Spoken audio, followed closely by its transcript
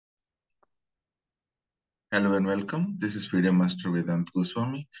Hello and welcome. This is Freedom Master Vedant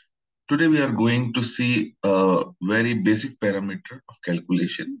Goswami. Today we are going to see a very basic parameter of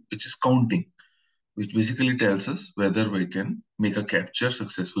calculation, which is counting, which basically tells us whether we can make a capture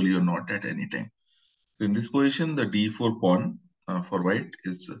successfully or not at any time. So in this position, the d4 pawn for white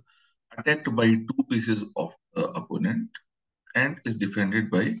is attacked by two pieces of the opponent and is defended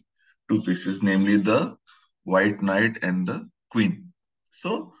by two pieces, namely the white knight and the queen.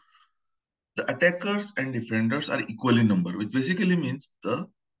 So the attackers and defenders are equally numbered, which basically means the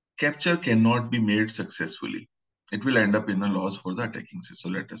capture cannot be made successfully. It will end up in a loss for the attacking side. So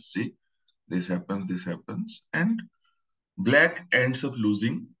let us see. This happens, and black ends up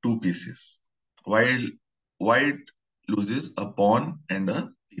losing two pieces, while white loses a pawn and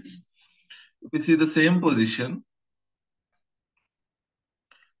a piece. If we see the same position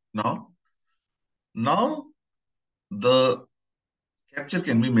now, now the capture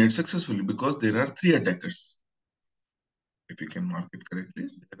can be made successfully because there are three attackers. If you can mark it correctly,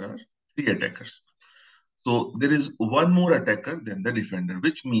 there are three attackers. So there is one more attacker than the defender,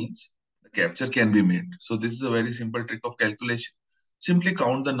 which means the capture can be made. So this is a very simple trick of calculation. Simply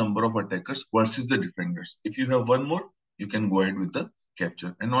count the number of attackers versus the defenders. If you have one more, you can go ahead with the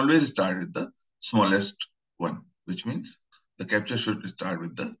capture and always start with the smallest one, which means the capture should start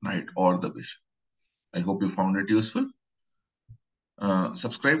with the knight or the bishop. I hope you found it useful.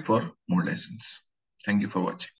 Subscribe for more lessons. Thank you for watching.